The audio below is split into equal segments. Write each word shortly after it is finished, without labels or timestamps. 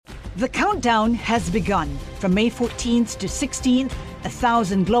The countdown has begun. From May 14th to 16th,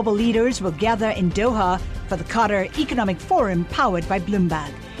 1,000 global leaders will gather in Doha for the Qatar Economic Forum powered by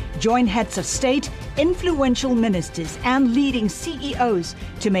Bloomberg. Join heads of state, influential ministers, and leading CEOs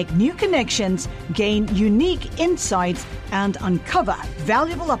to make new connections, gain unique insights, and uncover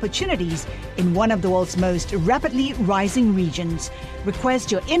valuable opportunities in one of the world's most rapidly rising regions.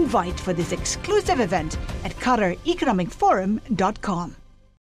 Request your invite for this exclusive event at QatarEconomicForum.com.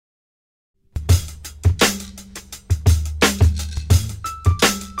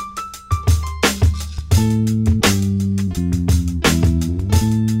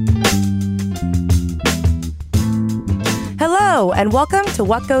 Hello, and welcome to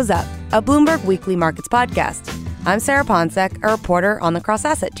What Goes Up, a Bloomberg Weekly Markets podcast. I'm Sarah Ponsek, a reporter on the Cross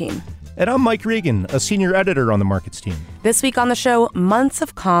Asset team. And I'm Mike Regan, a senior editor on the markets team. This week on the show, months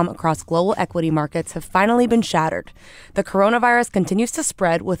of calm across global equity markets have finally been shattered. The coronavirus continues to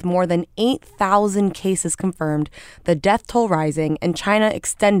spread with more than 8,000 cases confirmed, the death toll rising, and China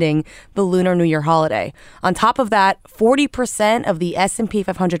extending the Lunar New Year holiday. On top of that, 40% of the S&P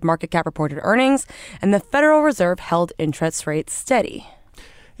 500 market cap reported earnings, and the Federal Reserve held interest rates steady.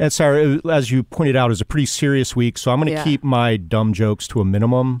 And Sarah, as you pointed out, it was a pretty serious week, so I'm going to keep my dumb jokes to a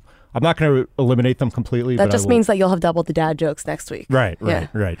minimum. I'm not going to eliminate them completely. That just means that you'll have double the dad jokes next week. Right. But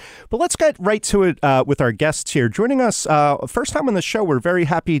let's get right to it with our guests here. Joining us, first time on the show, we're very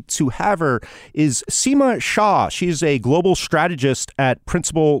happy to have her, is Seema Shah. She's a global strategist at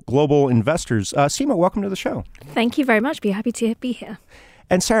Principal Global Investors. Seema, welcome to the show. Thank you very much. Be happy to be here.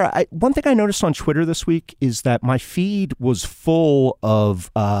 And Sarah, one thing I noticed on Twitter this week is that my feed was full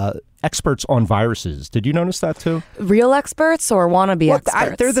of experts on viruses. Did you notice that too? Real experts or wannabe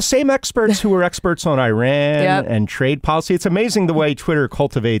experts? They're the same experts who are experts on Iran and trade policy. It's amazing the way Twitter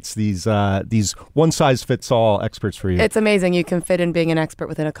cultivates these one-size-fits-all experts for you. It's amazing. You can fit in being an expert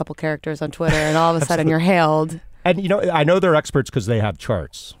within a couple characters on Twitter, and all of a sudden you're hailed. And, I know they're experts because they have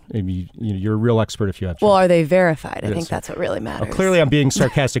charts. You're a real expert if you have charts. Well, are they verified? I think that's what really matters. Well, clearly, I'm being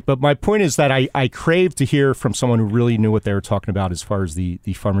sarcastic. But my point is that I crave to hear from someone who really knew what they were talking about as far as the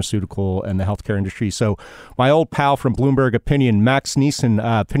pharmaceutical and the healthcare industry. So my old pal from Bloomberg Opinion, Max Neeson,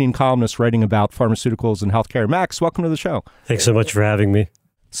 opinion columnist writing about pharmaceuticals and healthcare. Max, welcome to the show. Thanks so much for having me.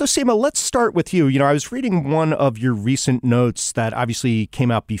 So, Seema, let's start with you. I was reading one of your recent notes that obviously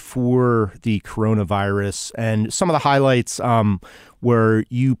came out before the coronavirus, and some of the highlights were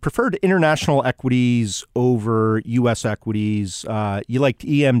you preferred international equities over U.S. equities. You liked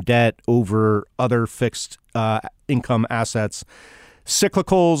EM debt over other fixed income assets.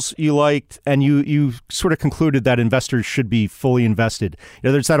 Cyclicals you liked, and you sort of concluded that investors should be fully invested.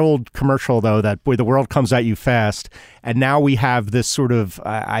 There's that old commercial, though, that, boy, the world comes at you fast. And now we have this sort of,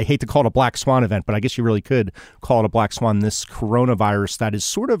 I hate to call it a black swan event, but I guess you really could call it a black swan, this coronavirus that is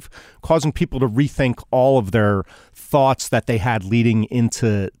sort of causing people to rethink all of their thoughts that they had leading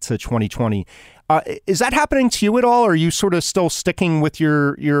into 2020. Is that happening to you at all? Or are you sort of still sticking with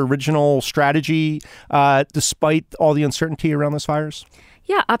your original strategy despite all the uncertainty around this virus?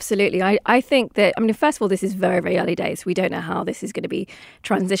 Yeah, absolutely. I think that, first of all, this is very, very early days. We don't know how this is going to be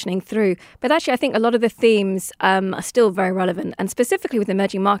transitioning through. But actually, I think a lot of the themes are still very relevant. And specifically with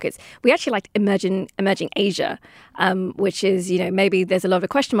emerging markets, we actually liked emerging Asia, which is, maybe there's a lot of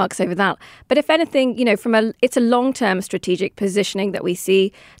question marks over that. But if anything, it's a long-term strategic positioning that we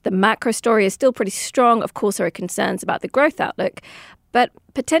see. The macro story is still pretty strong. Of course, there are concerns about the growth outlook. But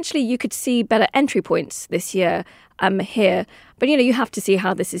potentially you could see better entry points this year here. But, you have to see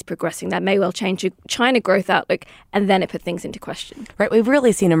how this is progressing. That may well change your China growth outlook, and then it put things into question. Right. We've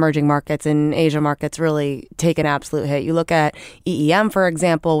really seen emerging markets and Asia markets really take an absolute hit. You look at EEM, for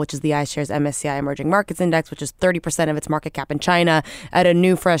example, which is the iShares MSCI Emerging Markets Index, which is 30% of its market cap in China, at a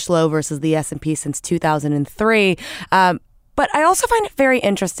new fresh low versus the S&P since 2003. But I also find it very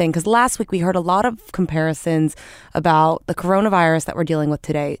interesting because last week we heard a lot of comparisons about the coronavirus that we're dealing with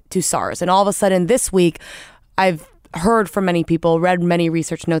today to SARS. And all of a sudden this week, I've heard from many people, read many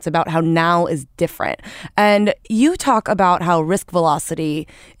research notes about how now is different. And you talk about how risk velocity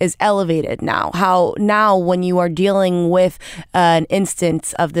is elevated now, how now when you are dealing with an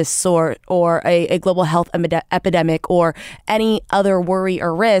instance of this sort or a global health epidemic or any other worry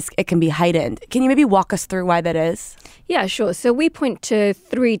or risk, it can be heightened. Can you maybe walk us through why that is? Yeah, sure. So we point to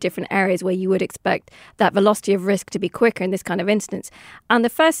three different areas where you would expect that velocity of risk to be quicker in this kind of instance. And the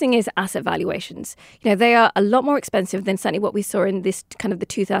first thing is asset valuations. They are a lot more expensive than certainly what we saw in this kind of the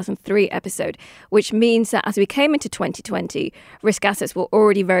 2003 episode, which means that as we came into 2020, risk assets were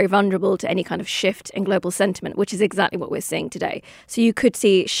already very vulnerable to any kind of shift in global sentiment, which is exactly what we're seeing today. So you could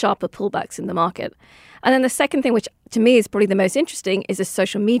see sharper pullbacks in the market. And then the second thing, which to me is probably the most interesting is the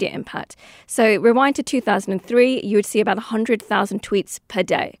social media impact. So rewind to 2003, you would see about 100,000 tweets per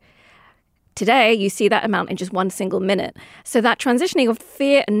day. Today, you see that amount in just one single minute. So that transitioning of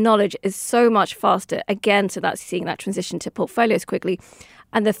fear and knowledge is so much faster. Again, so that's seeing that transition to portfolios quickly.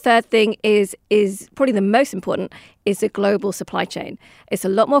 And the third thing is probably the most important, is the global supply chain. It's a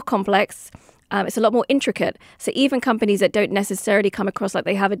lot more complex. It's a lot more intricate. So even companies that don't necessarily come across like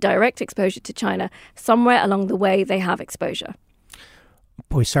they have a direct exposure to China, somewhere along the way, they have exposure.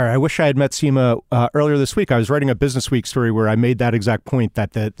 Boy, sorry, I wish I had met Seema earlier this week. I was writing a Business Week story where I made that exact point,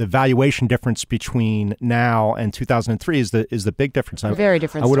 that the valuation difference between now and 2003 is the big difference. Very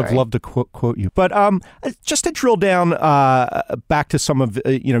different I would story. have loved to quote you. But just to drill down back to some of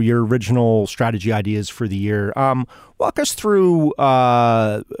your original strategy ideas for the year, walk us through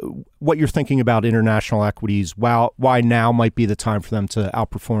what you're thinking about international equities, why now might be the time for them to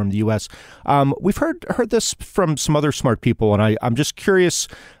outperform the U.S. We've heard this from some other smart people, and I'm just curious,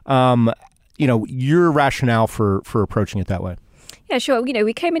 your rationale for approaching it that way. Yeah, sure.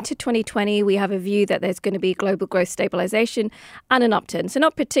 We came into 2020, we have a view that there's going to be global growth stabilization and an upturn, so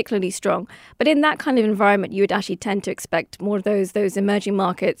not particularly strong. But in that kind of environment, you would actually tend to expect more of those emerging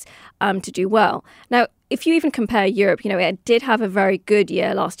markets to do well. Now, if you even compare Europe, it did have a very good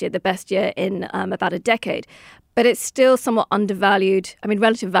year last year, the best year in about a decade. But it's still somewhat undervalued. I mean,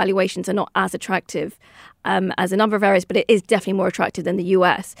 relative valuations are not as attractive as a number of areas, but it is definitely more attractive than the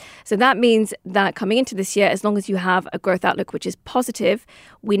US. So that means that coming into this year, as long as you have a growth outlook which is positive,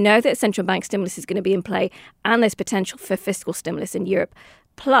 we know that central bank stimulus is going to be in play and there's potential for fiscal stimulus in Europe.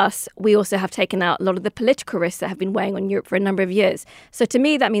 Plus, we also have taken out a lot of the political risks that have been weighing on Europe for a number of years. So to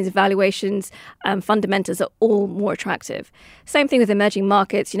me, that means valuations, fundamentals are all more attractive. Same thing with emerging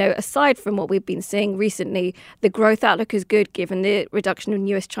markets. Aside from what we've been seeing recently, the growth outlook is good given the reduction in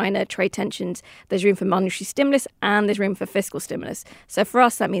US-China trade tensions. There's room for monetary stimulus and there's room for fiscal stimulus. So for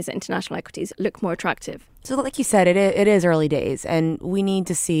us, that means that international equities look more attractive. So like you said, it is early days, and we need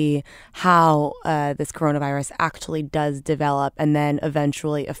to see how this coronavirus actually does develop and then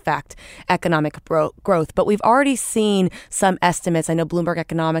eventually affect economic growth. But we've already seen some estimates. I know Bloomberg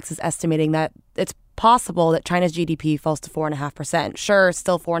Economics is estimating that it's possible that China's GDP falls to 4.5%. Sure,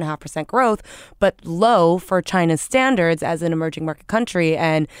 still 4.5% growth, but low for China's standards as an emerging market country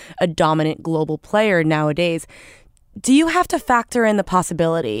and a dominant global player nowadays. Do you have to factor in the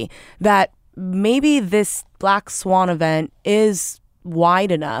possibility that maybe this black swan event is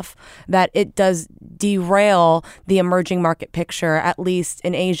wide enough that it does derail the emerging market picture, at least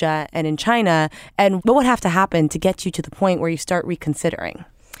in Asia and in China? And what would have to happen to get you to the point where you start reconsidering?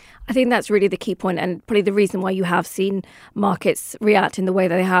 I think that's really the key point, and probably the reason why you have seen markets react in the way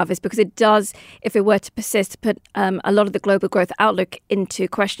that they have is because it does, if it were to persist, put a lot of the global growth outlook into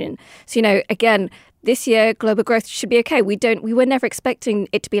question. So, again, this year, global growth should be okay. We were never expecting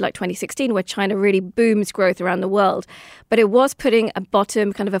it to be like 2016, where China really booms growth around the world. But it was putting a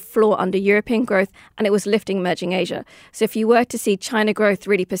bottom, kind of a floor under European growth, and it was lifting emerging Asia. So if you were to see China growth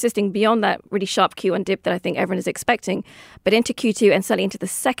really persisting beyond that really sharp Q1 dip that I think everyone is expecting, but into Q2 and certainly into the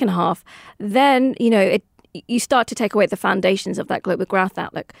second half, then, you start to take away the foundations of that global growth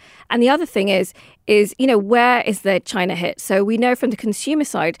outlook. And the other thing is, where is the China hit? So we know from the consumer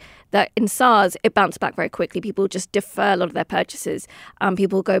side that in SARS, it bounced back very quickly. People just defer a lot of their purchases.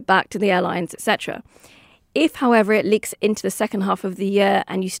 People go back to the airlines, etc. If, however, it leaks into the second half of the year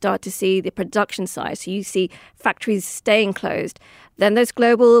and you start to see the production side, so you see factories staying closed, then those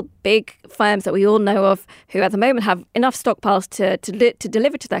global big firms that we all know of who at the moment have enough stockpiles to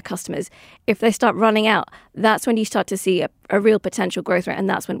deliver to their customers, if they start running out, that's when you start to see a real potential growth rate, and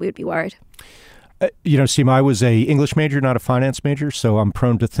that's when we would be worried. Seema, I was a English major, not a finance major, so I'm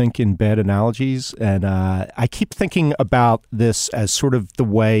prone to think in bad analogies. And I keep thinking about this as sort of the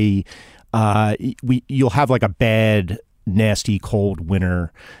way you'll have like a bad, nasty, cold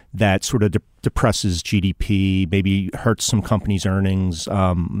winter that sort of depresses GDP, maybe hurts some companies' earnings.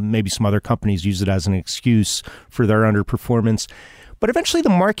 Maybe some other companies use it as an excuse for their underperformance. But eventually the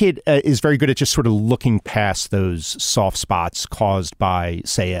market is very good at just sort of looking past those soft spots caused by,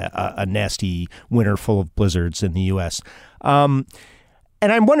 say, a nasty winter full of blizzards in the U.S.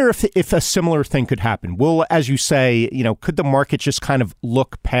 And I wonder if a similar thing could happen. Will, as you say, could the market just kind of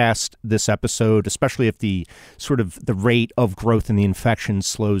look past this episode, especially if the rate of growth in the infection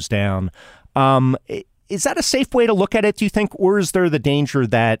slows down? Is that a safe way to look at it, do you think? Or is there the danger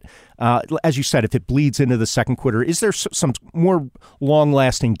that, as you said, if it bleeds into the second quarter, is there some more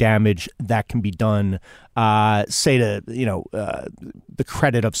long-lasting damage that can be done, say to, the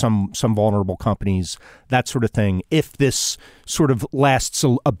credit of some vulnerable companies, that sort of thing, if this sort of lasts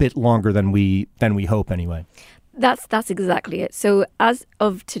a bit longer than we hope anyway? That's exactly it. So as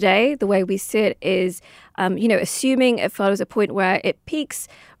of today, the way we see it is, assuming it follows a point where it peaks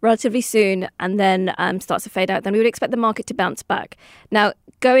relatively soon and then starts to fade out, then we would expect the market to bounce back. Now,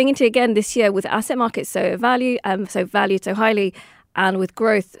 going into again this year with asset markets so valued so highly, and with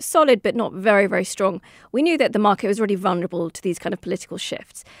growth solid but not very, very strong, we knew that the market was already vulnerable to these kind of political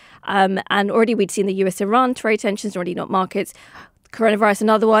shifts. And already we'd seen the US-Iran trade tensions, already not markets. Coronavirus,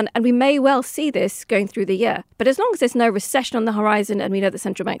 another one, and we may well see this going through the year. But as long as there's no recession on the horizon and we know that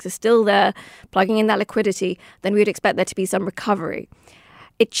central banks are still there plugging in that liquidity, then we would expect there to be some recovery.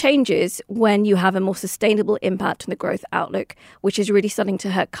 It changes when you have a more sustainable impact on the growth outlook, which is really starting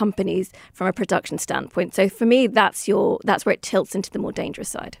to hurt companies from a production standpoint. So for me, that's where it tilts into the more dangerous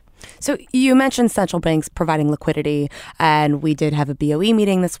side. So you mentioned central banks providing liquidity, and we did have a BOE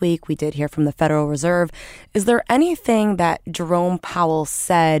meeting this week. We did hear from the Federal Reserve. Is there anything that Jerome Powell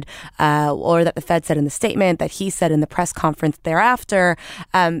said or that the Fed said in the statement, that he said in the press conference thereafter,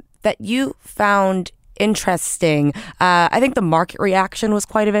 that you found interesting? I think the market reaction was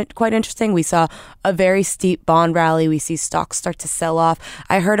quite interesting. We saw a very steep bond rally. We see stocks start to sell off.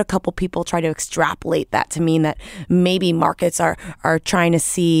 I heard a couple people try to extrapolate that to mean that maybe markets are trying to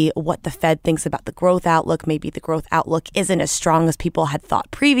see what the Fed thinks about the growth outlook. Maybe the growth outlook isn't as strong as people had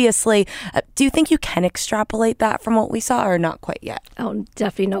thought previously. Do you think you can extrapolate that from what we saw, or not quite yet? Oh,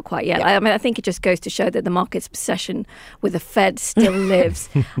 definitely not quite yet. Yeah. I think it just goes to show that the market's obsession with the Fed still lives,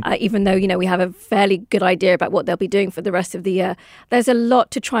 even though, we have a fairly good idea about what they'll be doing for the rest of the year. There's a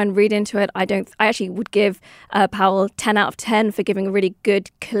lot to try and read into it. I actually would give Powell 10 out of 10 for giving a really good,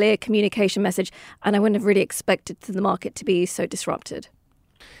 clear communication message, and I wouldn't have really expected the market to be so disrupted.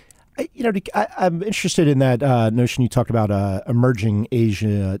 I'm interested in that notion you talked about, emerging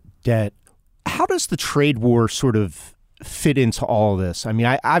Asia debt. How does the trade war sort of fit into all of this? I mean,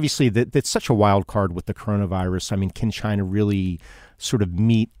 obviously that's such a wild card with the coronavirus. I mean, can China really sort of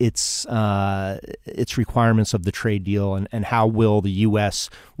meet its requirements of the trade deal, and how will the U.S.,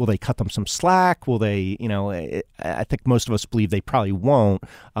 will they cut them some slack? Will they, I think most of us believe they probably won't.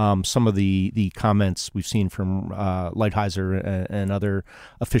 Some of the comments we've seen from Lighthizer and other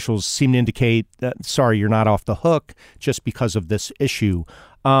officials seem to indicate that, sorry, you're not off the hook just because of this issue.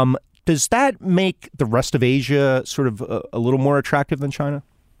 Does that make the rest of Asia sort of a little more attractive than China?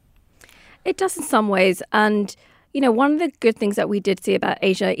 It does in some ways. And, one of the good things that we did see about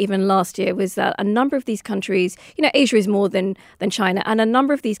Asia even last year was that a number of these countries, Asia is more than China. And a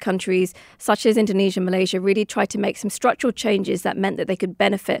number of these countries, such as Indonesia, Malaysia, really tried to make some structural changes that meant that they could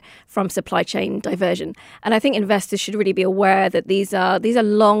benefit from supply chain diversion. And I think investors should really be aware that these are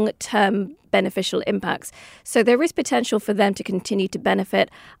long-term beneficial impacts. So there is potential for them to continue to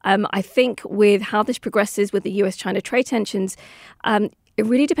benefit. I think with how this progresses with the US-China trade tensions, it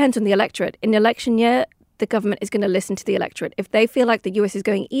really depends on the electorate. In the election year, the government is going to listen to the electorate. If they feel like the US is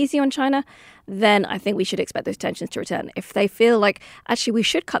going easy on China, then I think we should expect those tensions to return. If they feel like actually we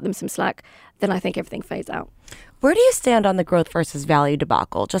should cut them some slack, then I think everything fades out. Where do you stand on the growth versus value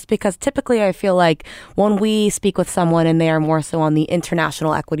debacle? Just because typically I feel like when we speak with someone and they are more so on the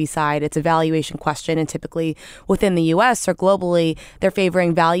international equity side, it's a valuation question. And typically within the U.S. or globally, they're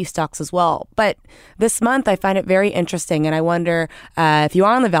favoring value stocks as well. But this month, I find it very interesting. And I wonder if you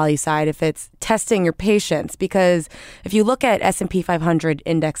are on the value side, if it's testing your patience. Because if you look at S&P 500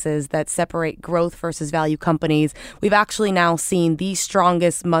 indexes that separate growth versus value companies, we've actually now seen the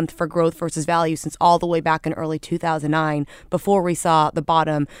strongest month for growth versus value since all the way back in early 2009, before we saw the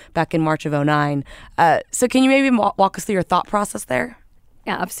bottom back in March of 2009. So can you maybe walk us through your thought process there?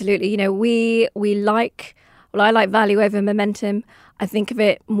 Yeah, absolutely. I like value over momentum. I think of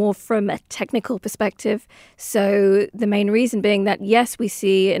it more from a technical perspective. So the main reason being that, yes, we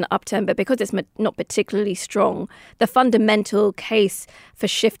see an upturn, but because it's not particularly strong, the fundamental case for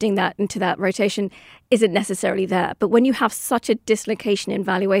shifting that into that rotation isn't necessarily there. But when you have such a dislocation in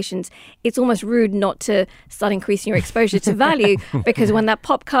valuations, it's almost rude not to start increasing your exposure to value, because when that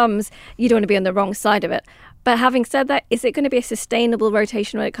pop comes, you don't want to be on the wrong side of it. But having said that, is it going to be a sustainable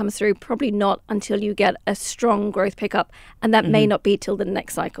rotation when it comes through? Probably not until you get a strong growth pickup, and that may not be till the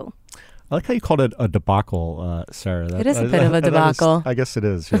next cycle. I like how you called it a debacle, Sarah. It is a bit of a debacle. I guess it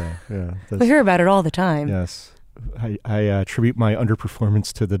is, yeah. We hear about it all the time. Yes. I attribute my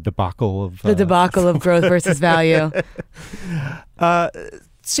underperformance to the debacle of... the debacle of growth versus value.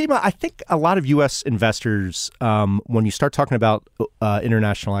 Seema, I think a lot of U.S. investors, when you start talking about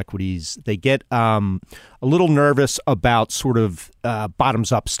international equities, they get a little nervous about sort of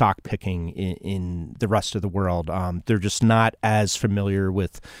bottoms-up stock picking in the rest of the world. They're just not as familiar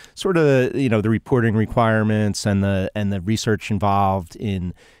with sort of the reporting requirements and the research involved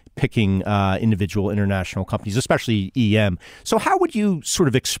in picking individual international companies, especially EM. So how would you sort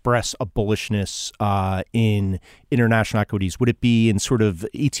of express a bullishness in international equities? Would it be in sort of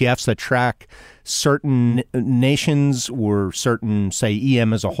ETFs that track certain nations or certain, say,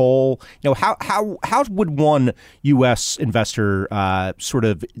 EM as a whole? How would one U.S. investor sort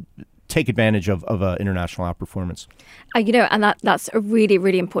of take advantage of international outperformance? And that's a really,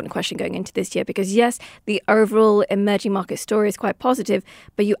 really important question going into this year, because yes, the overall emerging market story is quite positive,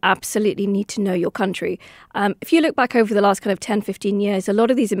 but you absolutely need to know your country. If you look back over the last kind of 10, 15 years, a lot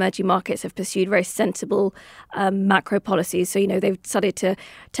of these emerging markets have pursued very sensible macro policies. So, they've decided to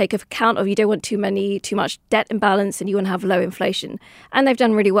take account of, you don't want too much debt imbalance, and you want to have low inflation. And they've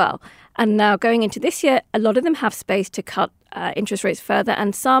done really well. And now going into this year, a lot of them have space to cut interest rates further,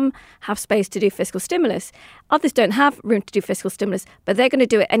 and some have space to do fiscal stimulus. Others don't have room to do fiscal stimulus, but they're going to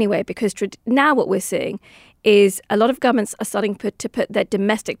do it anyway, because now what we're seeing is a lot of governments are starting to put their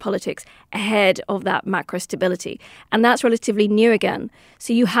domestic politics ahead of that macro stability. And that's relatively new again.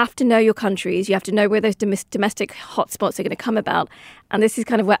 So you have to know your countries. You have to know where those domestic hotspots are going to come about. And this is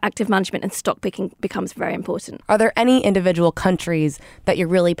kind of where active management and stock picking becomes very important. Are there any individual countries that you're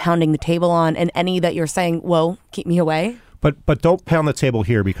really pounding the table on, and any that you're saying, whoa, keep me away? But don't pound the table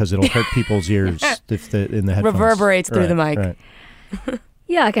here, because it'll hurt people's ears in the headphones. Reverberates through the mic. Right.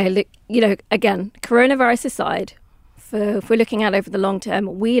 Yeah, okay. Look, again, coronavirus aside, if we're looking at over the long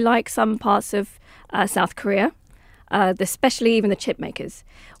term, we like some parts of South Korea, especially even the chip makers.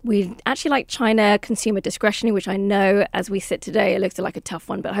 We actually like China consumer discretionary, which I know as we sit today, it looks like a tough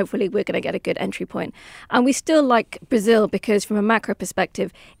one, but hopefully we're going to get a good entry point. And we still like Brazil, because from a macro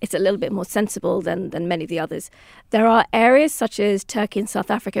perspective, it's a little bit more sensible than many of the others. There are areas such as Turkey and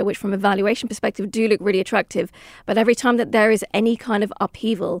South Africa, which from a valuation perspective do look really attractive. But every time that there is any kind of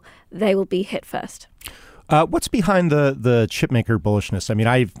upheaval, they will be hit first. What's behind the chipmaker bullishness? I mean,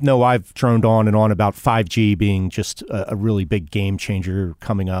 I've droned on and on about 5G being just a really big game changer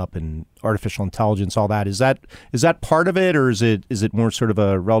coming up, and artificial intelligence, all that. Is that part of it, or is it more sort of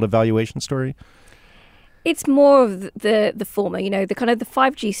a relative valuation story? It's more of the former. The kind of the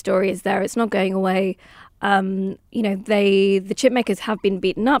 5G story is there. It's not going away. The chip makers have been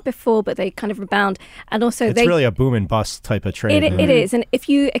beaten up before, but they kind of rebound. And also it's really a boom and bust type of trade. It is. And if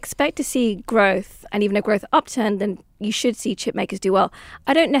you expect to see growth and even a growth upturn, then you should see chip makers do well.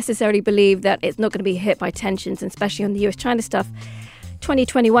 I don't necessarily believe that it's not going to be hit by tensions, and especially on the US-China stuff.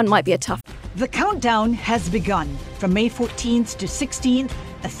 2021 might be a tough. The countdown has begun. From May 14th to 16th,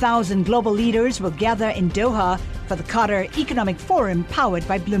 1,000 global leaders will gather in Doha for the Qatar Economic Forum powered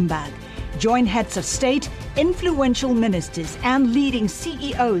by Bloomberg. Join heads of state, influential ministers, and leading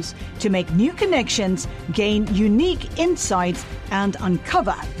CEOs to make new connections, gain unique insights, and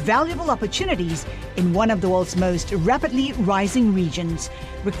uncover valuable opportunities in one of the world's most rapidly rising regions.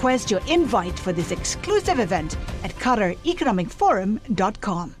 Request your invite for this exclusive event at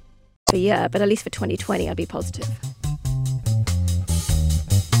QatarEconomicForum.com. But at least for 2020, I'd be positive.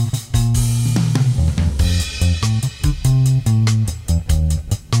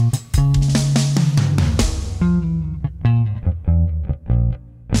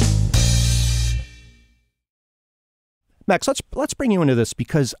 Max, let's bring you into this,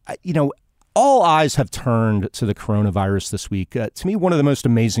 because all eyes have turned to the coronavirus this week. To me, one of the most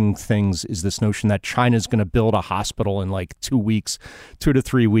amazing things is this notion that China is going to build a hospital in like 2 to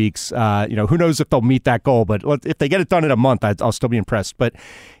 3 weeks. Who knows if they'll meet that goal, but if they get it done in a month, I'll still be impressed. But,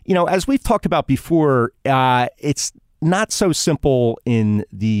 as we've talked about before, it's not so simple in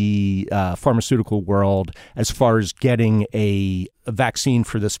the pharmaceutical world as far as getting a vaccine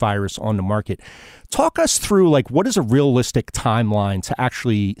for this virus on the market. Talk us through, what is a realistic timeline to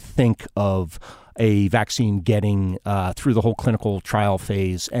actually think of a vaccine getting through the whole clinical trial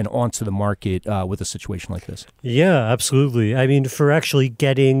phase and onto the market with a situation like this? Yeah, absolutely. I mean, for actually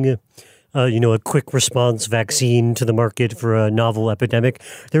getting a quick response vaccine to the market for a novel epidemic,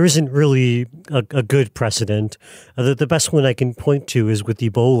 there isn't really a good precedent. The best one I can point to is with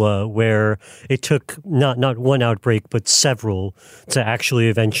Ebola, where it took not one outbreak, but several to actually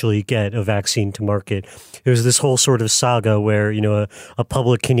eventually get a vaccine to market. It was this whole sort of saga where, a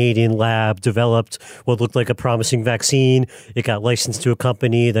public Canadian lab developed what looked like a promising vaccine. It got licensed to a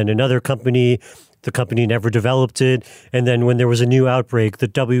company, then another company. The company never developed it. And then when there was a new outbreak, the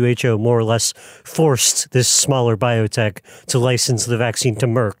WHO more or less forced this smaller biotech to license the vaccine to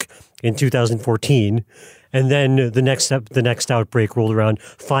Merck in 2014. And then the next outbreak rolled around.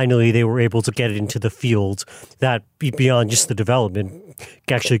 Finally, they were able to get it into the field. That beyond just the development,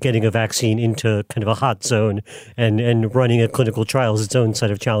 actually getting a vaccine into kind of a hot zone and running a clinical trial is its own set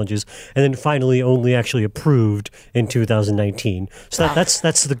of challenges. And then finally, only actually approved in 2019. So that's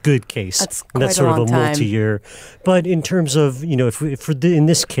the good case. That's and that's quite sort a of a long time. multi-year. But in terms of in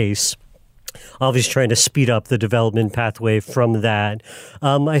this case, obviously trying to speed up the development pathway from that.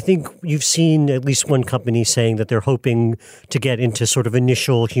 I think you've seen at least one company saying that they're hoping to get into sort of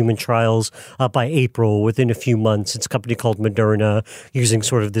initial human trials by April, within a few months. It's a company called Moderna, using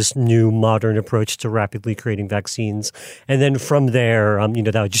sort of this new modern approach to rapidly creating vaccines. And then from there,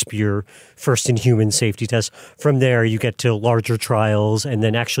 that would just be your first in human safety test. From there, you get to larger trials and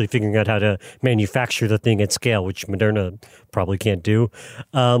then actually figuring out how to manufacture the thing at scale, which Moderna probably can't do.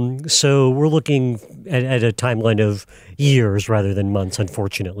 So we're looking at a timeline of years rather than months,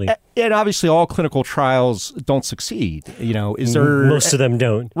 unfortunately. And obviously, all clinical trials don't succeed. Is there most of them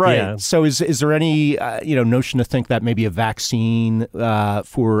don't? Right. Yeah. So is there any notion to think that maybe a vaccine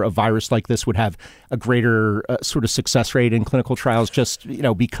for a virus like this would have a greater sort of success rate in clinical trials, just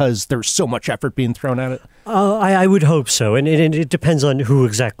because there's so much effort being thrown at it? I would hope so, and it depends on who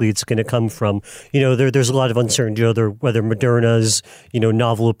exactly it's going to come from. There's a lot of uncertainty whether Moderna's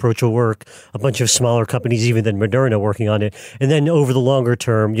novel approach will work. A bunch of smaller companies, even than Moderna, working on it, and then over the longer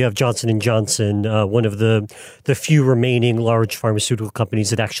term, you have Johnson & Johnson, one of the few remaining large pharmaceutical companies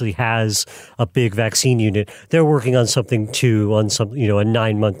that actually has a big vaccine unit. They're working on something too, on some a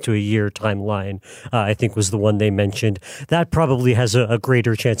 9 month to a year timeline. I think was the one they mentioned. That probably has a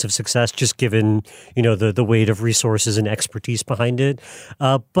greater chance of success, just given the weight of resources and expertise behind it.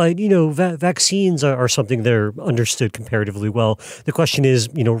 But vaccines are something that are understood comparatively well. The question is,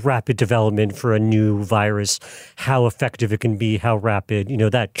 rapid development for a new virus, how effective it can be, how rapid,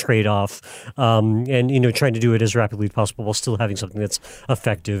 that trade-off, and trying to do it as rapidly as possible while still having something that's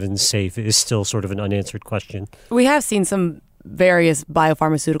effective and safe is still sort of an unanswered question. We have seen some various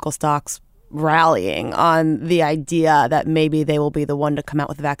biopharmaceutical stocks rallying on the idea that maybe they will be the one to come out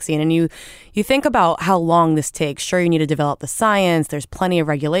with a vaccine. And you think about how long this takes. Sure, you need to develop the science. There's plenty of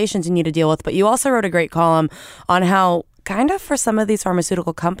regulations you need to deal with. But you also wrote a great column on how kind of for some of these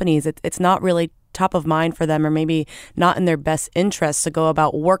pharmaceutical companies, it's not really top of mind for them, or maybe not in their best interest to go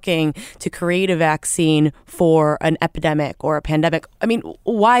about working to create a vaccine for an epidemic or a pandemic. I mean,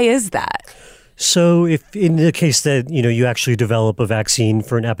 why is that? So if in the case that, you actually develop a vaccine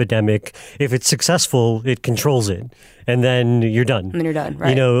for an epidemic, if it's successful, it controls it. And then you're done. And then you're done,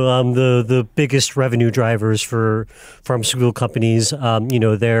 right. The biggest revenue drivers for pharmaceutical companies,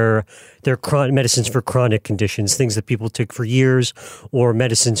 they're medicines for chronic conditions, things that people take for years, or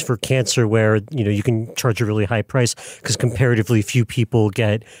medicines for cancer where, you can charge a really high price because comparatively few people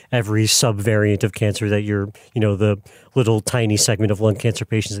get every subvariant of cancer that the little tiny segment of lung cancer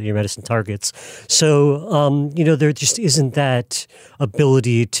patients that your medicine targets. So, there just isn't that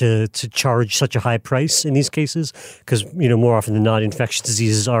ability to charge such a high price in these cases because, more often than not, infectious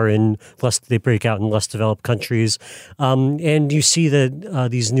diseases are they break out in less developed countries. And you see that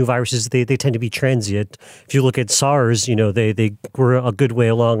these new viruses, they tend to be transient. If you look at SARS, they were a good way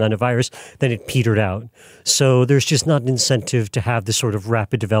along on a virus, then it petered out. So there's just not an incentive to have this sort of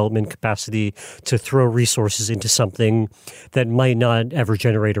rapid development capacity to throw resources into something that might not ever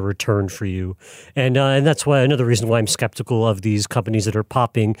generate a return for you. And that's another reason why I'm skeptical of these companies that are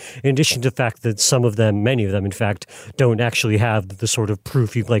popping, in addition to the fact that many of them, in fact, don't actually have the sort of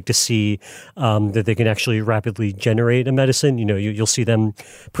proof you'd like to see that they can actually rapidly generate a medicine. You'll see them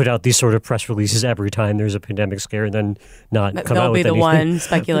put out these sort of press releases every time there's a pandemic scare and then not come out with anything. They'll be the one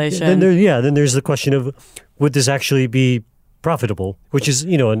speculation. Then there's the question of, would this actually be profitable, which is,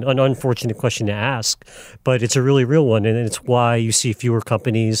 an unfortunate question to ask, but it's a really real one. And it's why you see fewer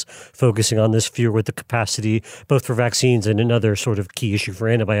companies focusing on this, fewer with the capacity, both for vaccines and another sort of key issue for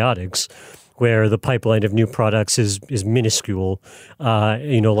antibiotics, where the pipeline of new products is minuscule. A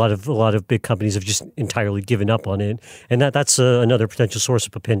lot of big companies have just entirely given up on it, and that's another potential source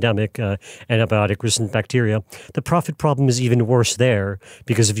of a pandemic, antibiotic-resistant bacteria. The profit problem is even worse there,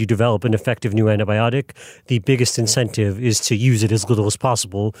 because if you develop an effective new antibiotic, the biggest incentive is to use it as little as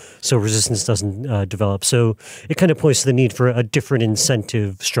possible so resistance doesn't develop. So it kind of points to the need for a different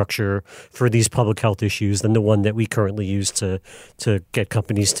incentive structure for these public health issues than the one that we currently use to get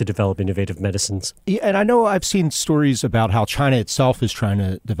companies to develop innovative medicine. medicines. Yeah, and I know I've seen stories about how China itself is trying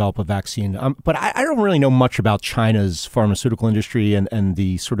to develop a vaccine, but I don't really know much about China's pharmaceutical industry and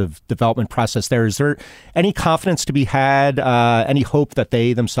the sort of development process there. Is there any confidence to be had, any hope that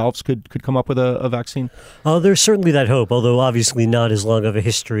they themselves could come up with a vaccine? There's certainly that hope, although obviously not as long of a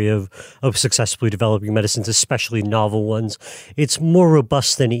history of successfully developing medicines, especially novel ones. It's more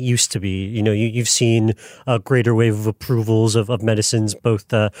robust than it used to be. You've seen a greater wave of approvals of medicines,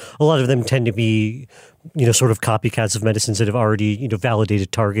 both a lot of them tend to be sort of copycats of medicines that have already,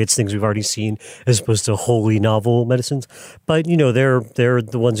 validated targets, things we've already seen, as opposed to wholly novel medicines. But, they're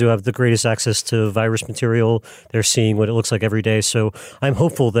the ones who have the greatest access to virus material. They're seeing what it looks like every day. So I'm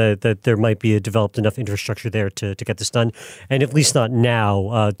hopeful that there might be a developed enough infrastructure there to get this done. And at least not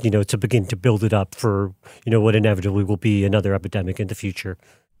now, to begin to build it up for, what inevitably will be another epidemic in the future.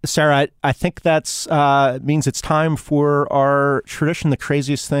 Sarah, I think that's means it's time for our tradition, the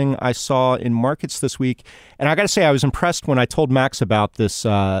craziest thing I saw in markets this week. And I got to say, I was impressed when I told Max about this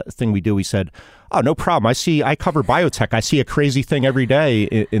thing we do. He said, "Oh, no problem. I cover biotech. I see a crazy thing every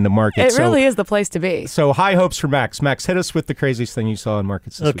day in the market." It really is the place to be. So high hopes for Max. Max, hit us with the craziest thing you saw in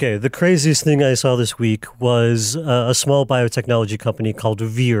markets this week. Okay, the craziest thing I saw this week was a small biotechnology company called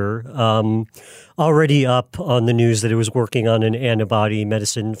Vir, already up on the news that it was working on an antibody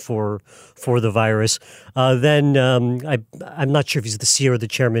medicine for the virus. Then I'm not sure if he's the CEO or the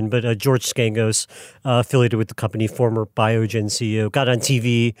chairman, but George Skangos, affiliated with the company, former Biogen CEO, got on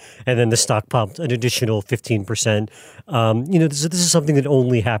TV, and then the stock pumped an additional 15%. This is something that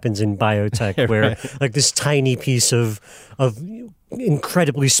only happens in biotech, where like this tiny piece of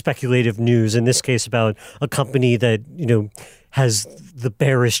incredibly speculative news, in this case about a company that has the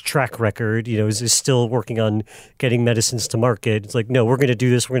bearish track record, is still working on getting medicines to market. It's like, no, we're going to do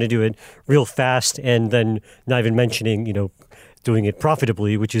this. We're going to do it real fast, and then not even mentioning, doing it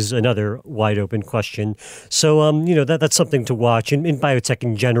profitably, which is another wide open question. So, that's something to watch in biotech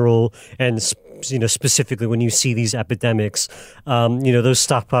in general, and specifically when you see these epidemics, those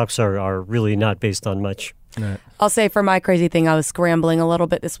stock pops are really not based on much. Right. I'll say for my crazy thing, I was scrambling a little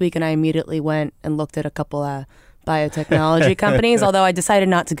bit this week, and I immediately went and looked at a couple of biotechnology companies, although I decided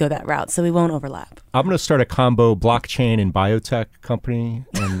not to go that route, so we won't overlap. I'm going to start a combo blockchain and biotech company,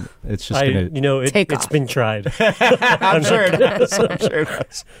 and it's just going to take off. It's been tried. I'm sure it is. I'm sure it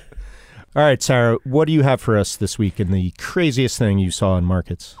is. All right, Sarah, what do you have for us this week in the craziest thing you saw in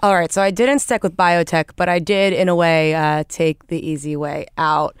markets? All right, so I didn't stick with biotech, but I did, in a way, take the easy way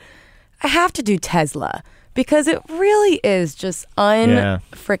out. I have to do Tesla, because it really is just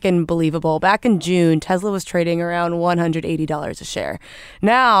un-frickin' believable. Back in June, Tesla was trading around $180 a share.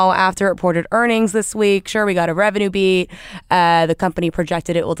 Now, after it reported earnings this week, sure, we got a revenue beat. The company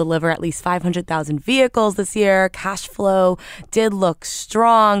projected it will deliver at least 500,000 vehicles this year. Cash flow did look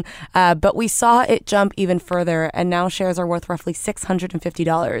strong, but we saw it jump even further, and now shares are worth roughly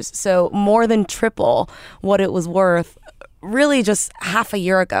 $650. So more than triple what it was worth really just half a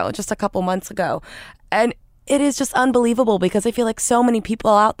year ago, just a couple months ago. And it is just unbelievable, because I feel like so many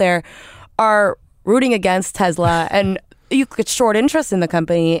people out there are rooting against Tesla, and you could short interest in the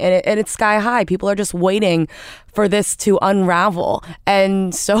company, and it's sky high. People are just waiting for this to unravel.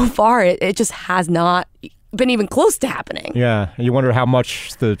 And so far, it just has not been even close to happening. Yeah. You wonder how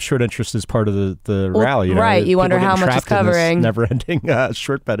much the short interest is part of the rally. Right. You wonder how much it's covering. Never-ending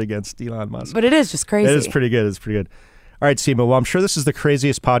short bet against Elon Musk. But it is just crazy. It is pretty good. It's pretty good. All right, Seema. Well, I'm sure this is the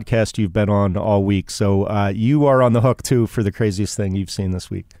craziest podcast you've been on all week. So you are on the hook, too, for the craziest thing you've seen this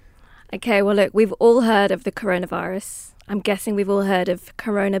week. Okay, well, look, we've all heard of the coronavirus. I'm guessing we've all heard of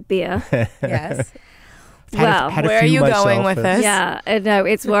Corona beer. Yes. Well, where are you going with this? Yeah, no,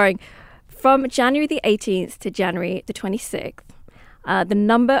 it's worrying. From January the 18th to January the 26th, the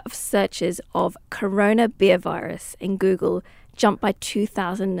number of searches of Corona beer virus in Google jumped by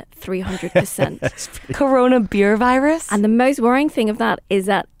 2,300%. Corona beer virus? And the most worrying thing of that is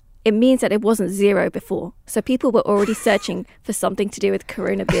that it means that it wasn't zero before. So people were already searching for something to do with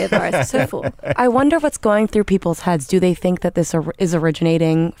Corona beer virus before. I wonder what's going through people's heads. Do they think that this is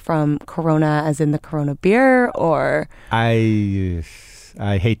originating from Corona, as in the Corona beer, or? I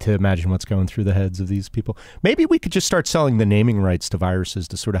hate to imagine what's going through the heads of these people. Maybe we could just start selling the naming rights to viruses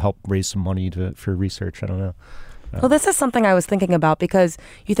to sort of help raise some money for research. I don't know. Well, this is something I was thinking about because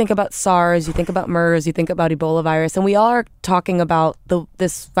you think about SARS, you think about MERS, you think about Ebola virus, and we all are talking about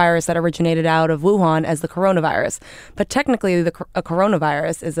this virus that originated out of Wuhan as the coronavirus. But technically, a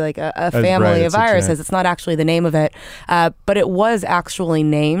coronavirus is like a family of viruses. It's not actually the name of it, but it was actually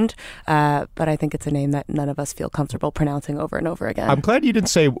named. But I think it's a name that none of us feel comfortable pronouncing over and over again. I'm glad you didn't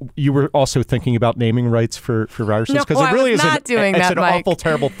say you were also thinking about naming rights for viruses, because it really is an awful,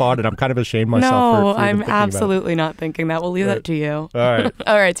 terrible thought, and I'm kind of ashamed myself for I'm even absolutely not thinking that. We'll leave that to you. All right.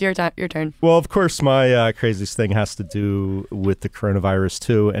 All right, it's your turn. Well, of course, my craziest thing has to do with the coronavirus,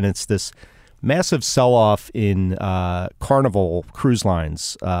 too, and it's this massive sell-off in Carnival Cruise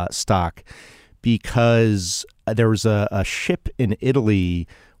Line's stock because there was a ship in Italy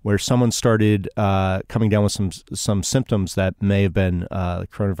where someone started coming down with some symptoms that may have been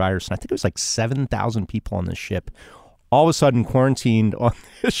coronavirus. And I think it was like 7,000 people on this ship, all of a sudden quarantined on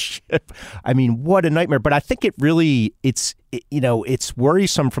this ship. I mean, what a nightmare. But I think it's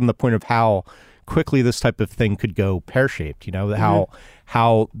worrisome from the point of how quickly this type of thing could go pear-shaped.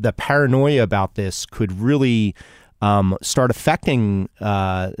 How the paranoia about this could really start affecting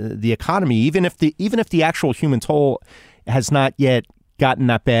the economy, even if the actual human toll has not yet gotten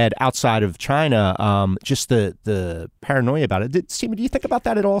that bad outside of China. Just the paranoia about it. Seema, do you think about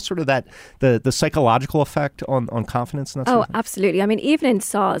that at all? Sort of that the psychological effect on confidence and that sort of thing? Absolutely. I mean, even in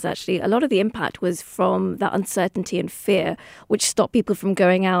SARS, actually, a lot of the impact was from that uncertainty and fear, which stopped people from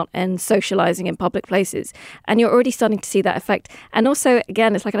going out and socializing in public places. And you're already starting to see that effect. And also,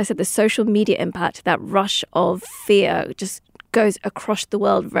 again, it's like I said, the social media impact, that rush of fear just goes across the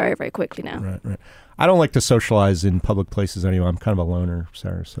world very, very quickly now. Right. I don't like to socialize in public places anyway. I'm kind of a loner,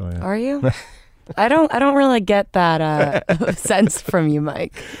 Sarah. So yeah. Are you? I don't really get that sense from you,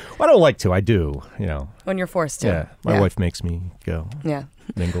 Mike. Well, I don't like to. I do. When you're forced to. Yeah. My wife makes me go. Yeah.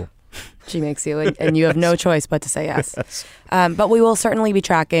 Mingle. She makes you, and you have no choice but to say yes. But we will certainly be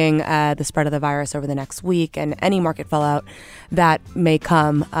tracking the spread of the virus over the next week and any market fallout that may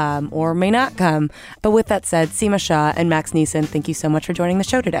come or may not come. But with that said, Seema Shah and Max Neeson, thank you so much for joining the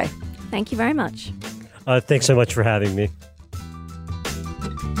show today. Thank you very much. Thanks so much for having me.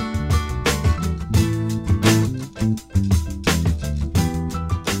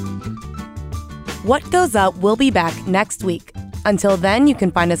 What Goes Up will be back next week. Until then, you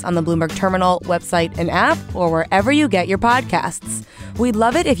can find us on the Bloomberg Terminal website and app or wherever you get your podcasts. We'd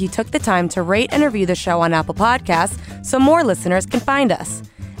love it if you took the time to rate and review the show on Apple Podcasts so more listeners can find us.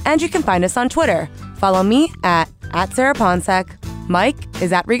 And you can find us on Twitter. Follow me at Sarah Ponsek, Mike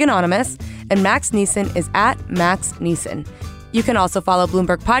is at Reganonymous, and Max Neeson is at Max Neeson. You can also follow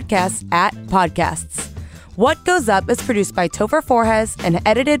Bloomberg Podcasts at Podcasts. What Goes Up is produced by Topher Forhes and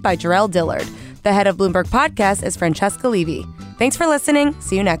edited by Jarrell Dillard. The head of Bloomberg Podcasts is Francesca Levy. Thanks for listening.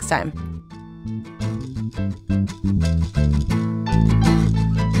 See you next time.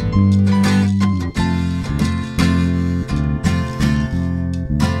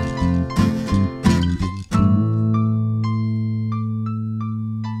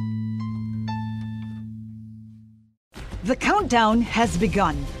 The countdown has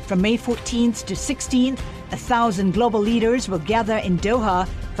begun. From May 14th to 16th, 1,000 global leaders will gather in Doha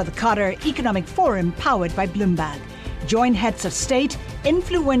for the Qatar Economic Forum powered by Bloomberg. Join heads of state,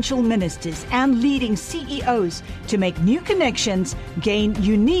 influential ministers, and leading CEOs to make new connections, gain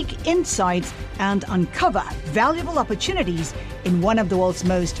unique insights, and uncover valuable opportunities in one of the world's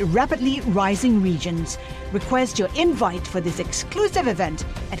most rapidly rising regions. Request your invite for this exclusive event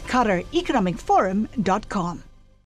at QatarEconomicForum.com.